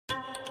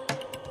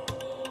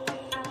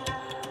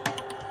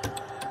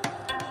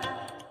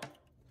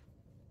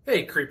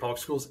Hey, Crete Public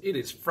Schools, it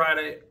is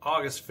Friday,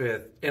 August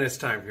 5th, and it's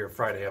time for your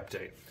Friday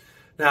update.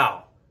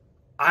 Now,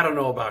 I don't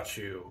know about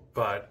you,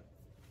 but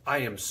I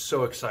am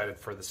so excited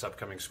for this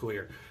upcoming school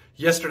year.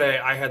 Yesterday,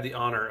 I had the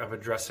honor of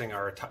addressing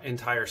our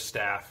entire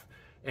staff,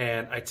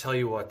 and I tell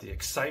you what, the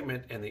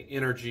excitement and the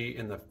energy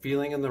and the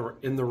feeling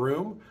in the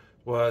room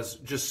was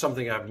just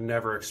something I've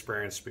never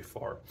experienced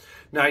before.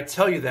 Now, I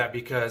tell you that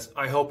because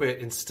I hope it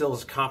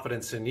instills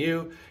confidence in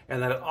you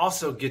and that it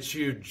also gets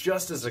you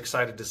just as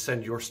excited to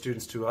send your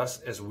students to us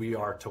as we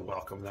are to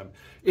welcome them.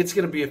 It's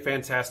going to be a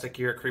fantastic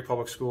year at Crete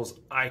Public Schools.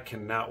 I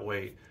cannot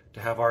wait to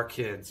have our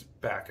kids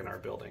back in our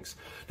buildings.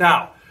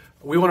 Now,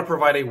 we want to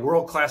provide a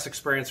world-class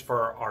experience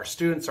for our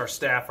students, our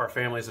staff, our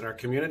families, and our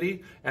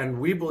community, and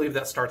we believe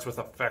that starts with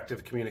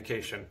effective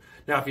communication.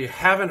 Now, if you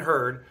haven't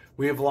heard,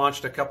 we have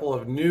launched a couple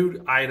of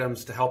new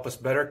items to help us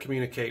better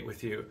communicate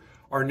with you.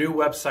 Our new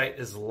website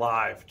is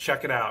live.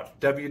 Check it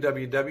out,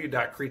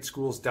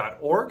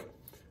 www.creteschools.org.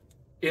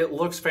 It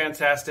looks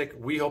fantastic.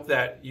 We hope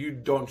that you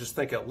don't just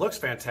think it looks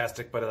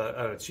fantastic, but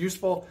it's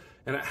useful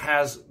and it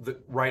has the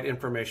right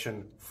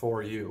information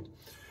for you.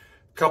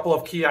 A couple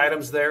of key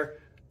items there.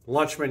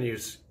 Lunch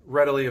menus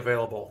readily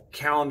available.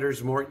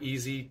 Calendars more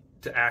easy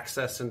to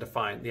access and to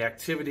find. The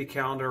activity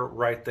calendar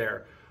right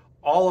there.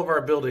 All of our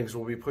buildings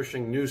will be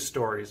pushing news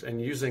stories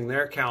and using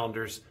their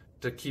calendars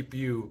to keep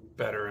you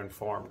better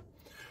informed.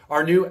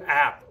 Our new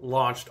app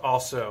launched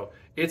also.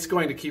 It's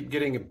going to keep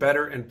getting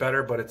better and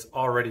better, but it's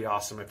already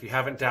awesome. If you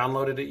haven't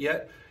downloaded it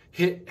yet,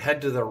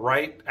 head to the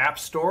right app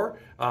store,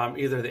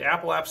 either the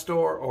Apple App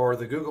Store or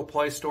the Google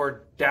Play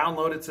Store.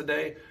 Download it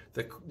today.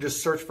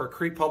 Just search for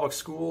Crete Public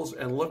Schools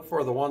and look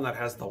for the one that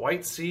has the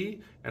white C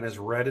and has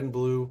red and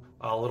blue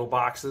little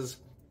boxes.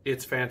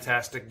 It's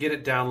fantastic. Get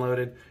it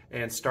downloaded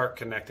and start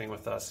connecting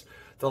with us.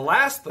 The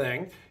last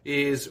thing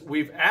is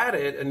we've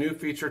added a new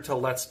feature to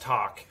Let's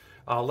Talk.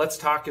 Let's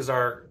Talk is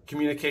our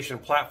communication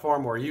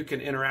platform where you can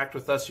interact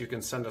with us. You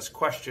can send us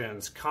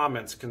questions,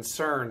 comments,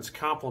 concerns,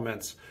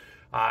 compliments,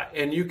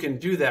 and you can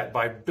do that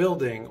by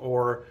building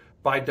or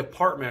by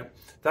department.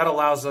 That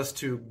allows us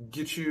to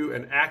get you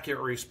an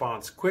accurate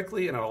response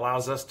quickly, and it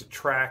allows us to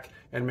track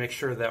and make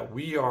sure that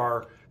we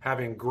are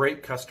having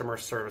great customer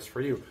service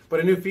for you. But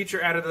a new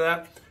feature added to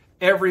that,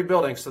 every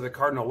building, so the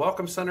Cardinal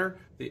Welcome Center,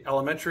 the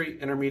elementary,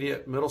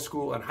 intermediate, middle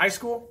school, and high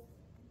school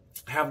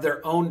have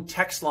their own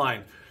text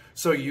line.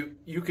 So you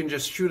can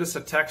just shoot us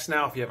a text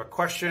now if you have a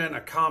question,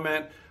 a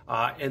comment,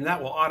 and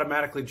that will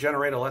automatically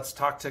generate a Let's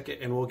Talk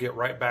ticket and we'll get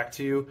right back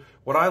to you.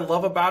 What I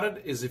love about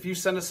it is if you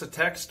send us a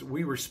text,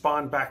 we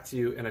respond back to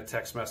you in a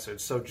text message.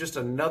 So just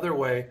another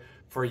way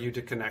for you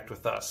to connect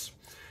with us.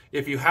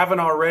 If you haven't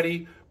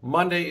already,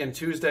 Monday and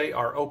Tuesday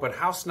are open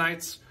house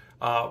nights.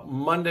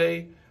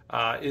 Monday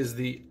is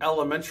the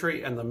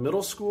elementary and the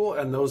middle school,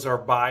 and those are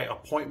by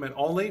appointment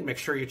only. Make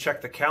sure you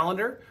check the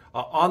calendar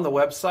on the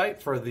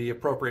website for the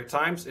appropriate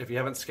times. If you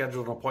haven't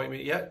scheduled an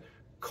appointment yet,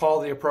 call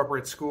the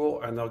appropriate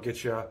school and they'll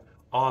get you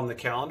on the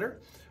calendar.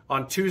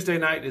 On Tuesday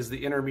night is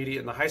the intermediate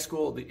and the high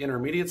school. The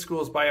intermediate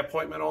school is by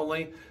appointment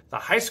only. The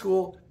high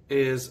school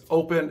is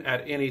open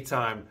at any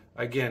time.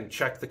 Again,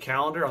 check the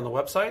calendar on the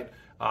website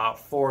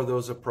for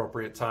those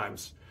appropriate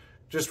times.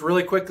 Just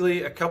really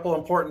quickly, a couple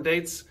important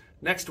dates.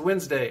 Next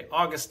Wednesday,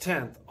 August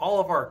 10th, all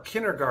of our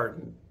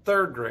kindergarten,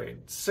 3rd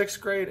grade, 6th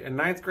grade, and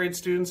 9th grade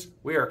students,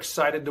 we are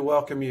excited to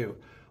welcome you.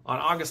 On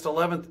August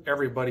 11th,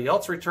 everybody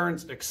else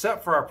returns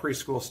except for our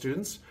preschool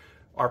students.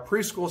 Our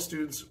preschool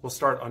students will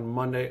start on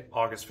Monday,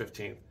 August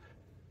 15th.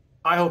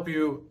 I hope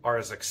you are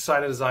as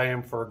excited as I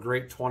am for a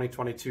great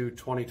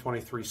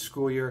 2022-2023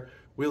 school year.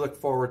 We look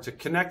forward to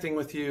connecting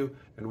with you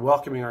and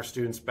welcoming our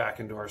students back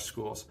into our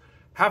schools.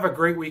 Have a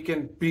great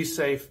weekend, be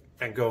safe,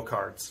 and go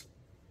Cards.